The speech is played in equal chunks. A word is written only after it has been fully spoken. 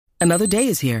Another day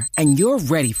is here, and you're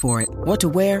ready for it. What to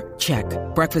wear? Check.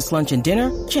 Breakfast, lunch, and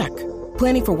dinner? Check.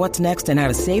 Planning for what's next and how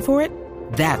to save for it?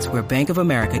 That's where Bank of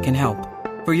America can help.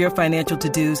 For your financial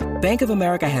to-dos, Bank of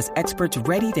America has experts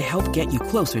ready to help get you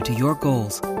closer to your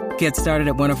goals. Get started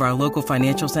at one of our local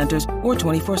financial centers or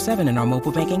 24/7 in our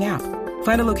mobile banking app.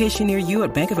 Find a location near you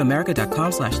at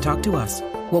bankofamerica.com/talktous.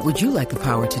 What would you like the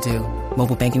power to do?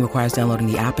 Mobile banking requires downloading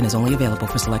the app and is only available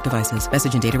for select devices.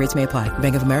 Message and data rates may apply.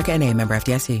 Bank of America NA, member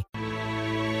FDIC.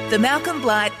 The Malcolm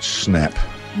Blight Snap.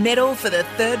 Medal for the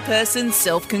third person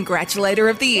self-congratulator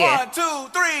of the year. 1, 2,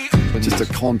 3. Just a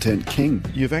content king.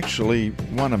 You've actually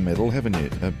won a medal, haven't you?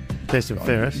 Best and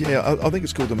fairest. Yeah, I think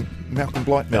it's called the Malcolm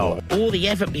Blight Medal. All the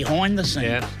effort behind the scenes.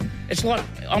 Yeah. It's like,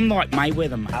 I'm like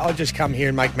Mayweather, mate. I'll just come here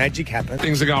and make magic happen.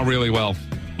 Things are going really well.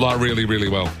 Like, really, really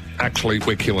well. Actually,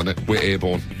 we're killing it. We're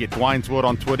airborne. You get Dwayne's Word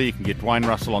on Twitter. You can get Dwayne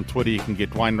Russell on Twitter. You can get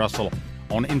Dwayne Russell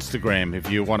on Instagram if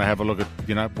you want to have a look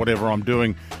at, whatever I'm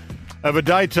doing over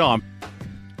daytime.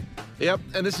 Yep,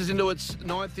 and this is into its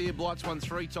ninth year. Blight's won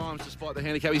 3 times despite the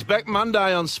handicap. He's back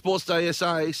Monday on Sports Day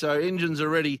SA, so engines are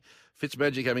ready.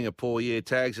 Fitzmagic having a poor year.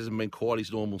 Tags hasn't been quite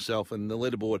his normal self. And the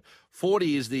leaderboard,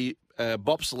 40 is the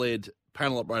Bops-led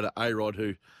panel operator A-Rod,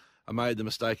 who made the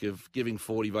mistake of giving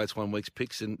 40 votes 1 week's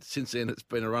picks, and since then it's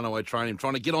been a runaway train. Him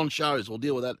trying to get on shows. We'll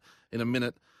deal with that in a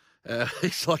minute.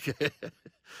 He's like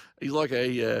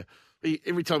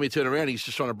every time you turn around, he's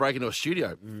just trying to break into a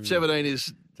studio. 17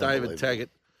 is David Taggart.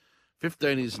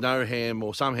 15 is No Ham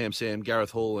or Some Ham Sam,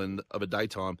 Gareth Hall, and of a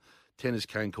daytime. 10 is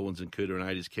Kane Corns and Cooter, and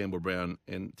 8 is Campbell Brown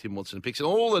and Tim Watson picks. And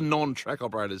all the non-track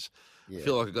operators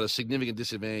feel like I've got a significant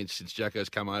disadvantage since Jacko's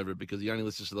come over because he only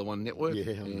listens to the one network.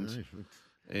 Yeah, I know.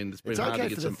 And it's been It's hard okay to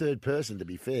get for some... the third person, to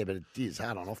be fair, but it is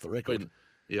hard on off the record.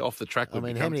 Off the track. I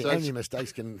mean, how many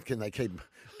mistakes can they keep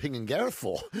pinging Gareth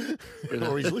for?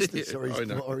 Or his listeners, or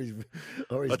his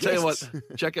I'll tell you what,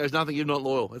 Jacko's nothing if not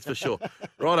loyal, that's for sure.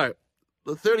 Righto,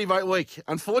 the 30-vote week.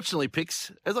 Unfortunately,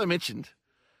 Picks, as I mentioned,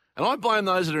 and I blame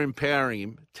those that are empowering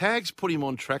him, Tags put him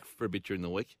on track for a bit during the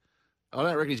week. I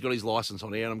don't reckon he's got his licence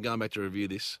on here, and I'm going back to review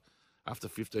this after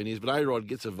 15 years, but A-Rod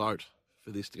gets a vote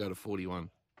for this to go to 41.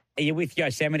 Are you with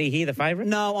Yosemite here, the favourite?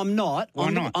 No, I'm not. Why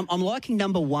not? I'm liking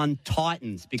number 1,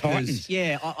 Titans, because Titans?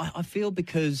 Yeah, I feel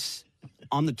because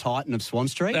I'm the Titan of Swan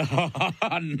Street. Oh,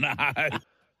 no. I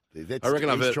reckon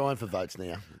I've heard... trying for votes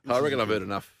now. I reckon I've heard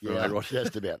enough from Yeah, A-Rod.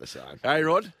 just about the same.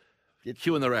 A-Rod,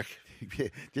 cue in the rack.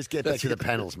 Just get back to the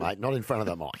panels, mate, not in front of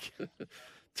the mic.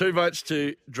 2 votes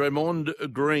to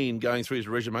Draymond Green going through his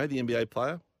resume, the NBA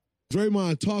player.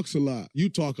 Draymond talks a lot. You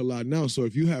talk a lot now, so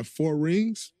if you have 4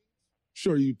 rings,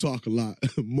 sure you talk a lot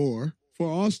more. For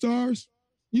All-Stars,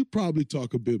 you probably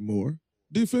talk a bit more.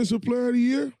 Defensive Player of the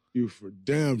Year, you for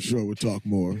damn sure would talk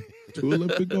more. 2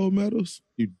 Olympic gold medals,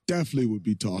 you definitely would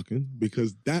be talking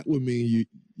because that would mean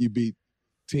you beat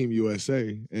Team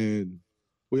USA, and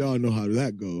we all know how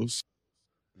that goes.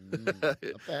 Not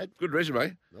bad. Good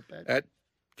resume. Not bad.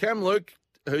 Cam Luke,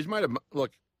 who's made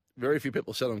very few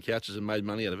people sat on couches and made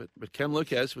money out of it, but Cam Luke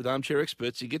has, with Armchair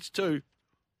Experts, he gets 2.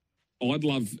 I'd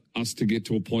love us to get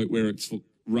to a point where it's,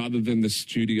 rather than the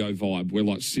studio vibe, we're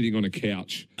like sitting on a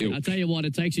couch. I'll tell you what,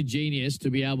 it takes a genius to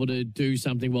be able to do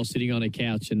something while sitting on a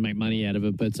couch and make money out of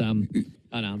it. But I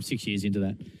know I'm 6 years into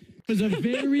that. There's a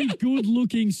very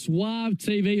good-looking, suave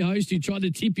TV host who tried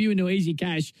to tip you into easy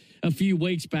cash a few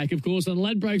weeks back. Of course, on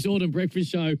Ladbrokes Autumn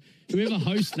Breakfast Show, whoever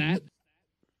hosts that.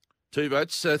 2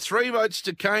 votes. 3 votes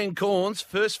to Kane Corns.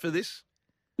 First for this.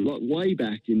 Like way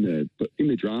back in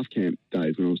the draft camp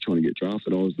days when I was trying to get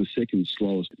drafted, I was the second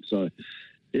slowest. So,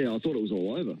 yeah, I thought it was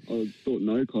all over. I thought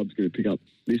no club's going to pick up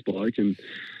this bloke, and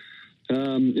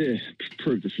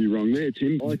proved a few wrong there,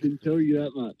 Tim. I can tell you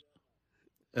that much.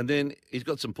 And then he's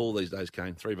got some pull these days,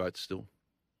 Kane. 3 votes still.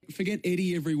 Forget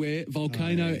Eddie everywhere,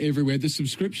 Volcano everywhere. The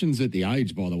subscriptions at The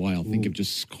Age, by the way, I think have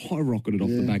just skyrocketed off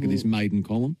the back of this maiden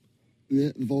column.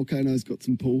 Yeah, the Volcano's got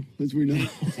some pull, as we know.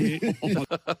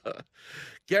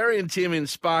 Gary and Tim in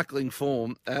sparkling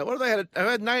form. What have they had?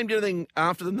 Have they named anything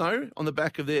after them, though, on the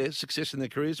back of their success in their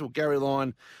careers? Well, Gary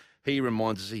Lyon, he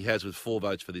reminds us he has with 4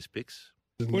 votes for this picks.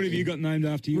 What have you got named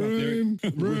after you Room,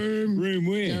 up there? Room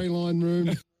where? Gary Lyon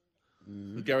Room.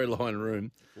 Gary Lyon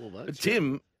Room. 4 votes. But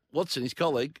Tim Watson, his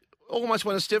colleague, almost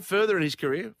went a step further in his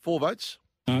career. 4 votes.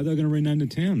 They're going to rename the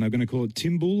town. They're going to call it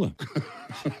Timboola.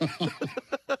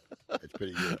 That's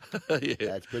pretty good. Yeah.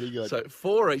 That's pretty good. So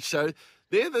 4 each. So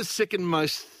they're the second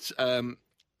most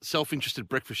self-interested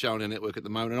breakfast show on our network at the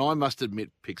moment. And I must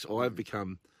admit, Pix, I've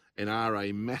become an RA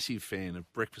massive fan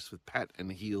of Breakfast with Pat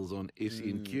and Heels on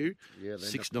SENQ,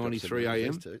 6:93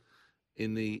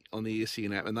 a.m. on the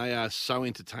SEN app, and they are so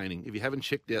entertaining. If you haven't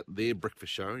checked out their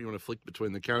breakfast show, you want to flick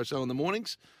between the carousel in the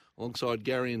mornings alongside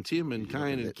Gary and Tim and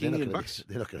Kane and King and Bucks.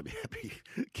 They're not going to be happy,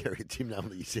 Gary and Tim, knowing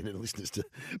that you're sending listeners to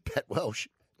Pat Welsh.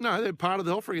 No, they're part of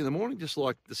the offering in the morning, just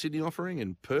like the Sydney offering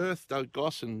and Perth, Doug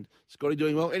Goss and Scotty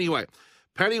doing well. Anyway,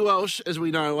 Paddy Welsh, as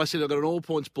we know, I said I've got an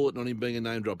all-points bulletin on him being a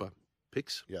name dropper.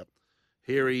 Picks? Yep.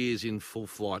 Here he is in full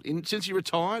flight. Since he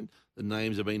retired, the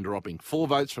names have been dropping. 4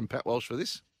 votes from Pat Welsh for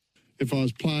this. If I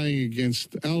was playing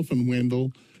against Alf and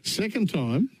Wendell, second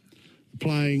time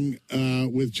playing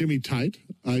with Jimmy Tate,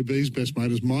 AB's best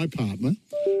mate, as my partner,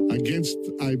 against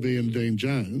AB and Dean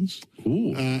Jones,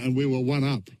 and we were one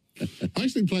up. I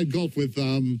actually played golf with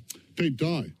Pete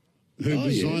Dye, who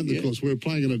designed the course. We were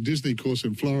playing at a Disney course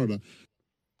in Florida.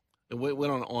 And we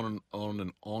went on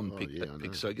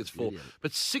pick, so it gets 4.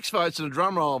 But 6 votes and a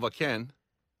drum roll if I can.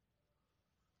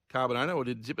 Carbonano, or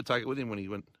did Zipper take it with him when he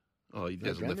went? Oh, he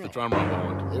hasn't left the drum roll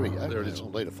behind. There we go. There it is. I'll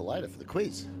leave it for later for the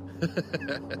quiz.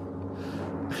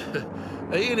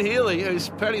 Ian Healy, who's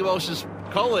Paddy Welsh's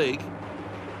colleague,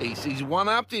 he's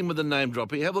one-upped him with the name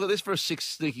drop. Have a look at this for a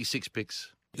sneaky 6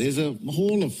 picks. There's a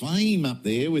hall of fame up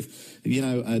there with,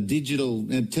 digital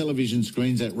television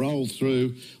screens that roll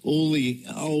through all the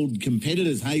old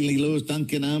competitors, Hayley Lewis,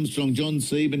 Duncan Armstrong, John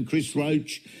Sieben, Chris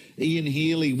Roach, Ian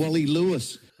Healy, Wally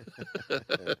Lewis.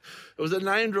 It was a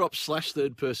name drop /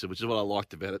 third person, which is what I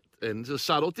liked about it. And it was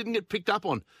subtle. It didn't get picked up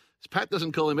on. Pat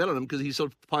doesn't call him out on him because he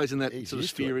sort of plays in that sort of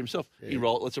sphere himself. Yeah. He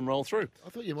lets him roll through. I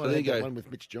thought you might have had one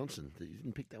with Mitch Johnson. You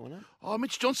didn't pick that one up? Oh,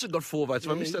 Mitch Johnson got 4 votes.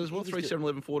 I missed that as well. 3, 7,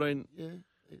 11, 14. Yeah.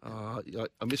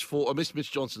 I missed 4. I missed Mitch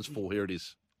Johnson's 4. Here it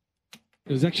is.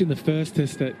 It was actually in the first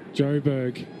test that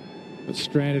Joburg got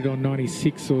stranded on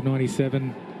 96 or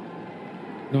 97.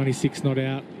 96 not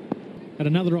out. Had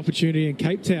another opportunity in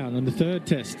Cape Town on the third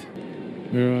test,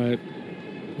 where I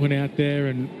went out there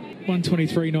and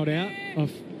 123 not out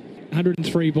off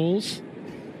 103 balls.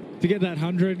 To get that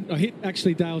 100, I hit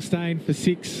actually Dale Steyn for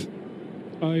 6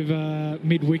 over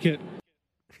mid-wicket.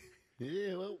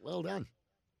 Yeah, well done.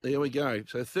 There we go.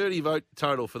 So 30 vote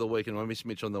total for the weekend. I missed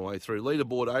Mitch on the way through.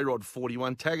 Leaderboard, A-Rod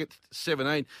 41, Taggart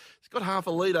 17. He's got half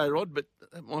a lead, A-Rod, but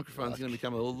that microphone's going to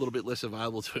become a little bit less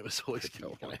available to him as always.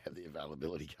 You're going to have the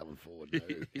availability coming forward. No.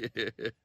 Yeah.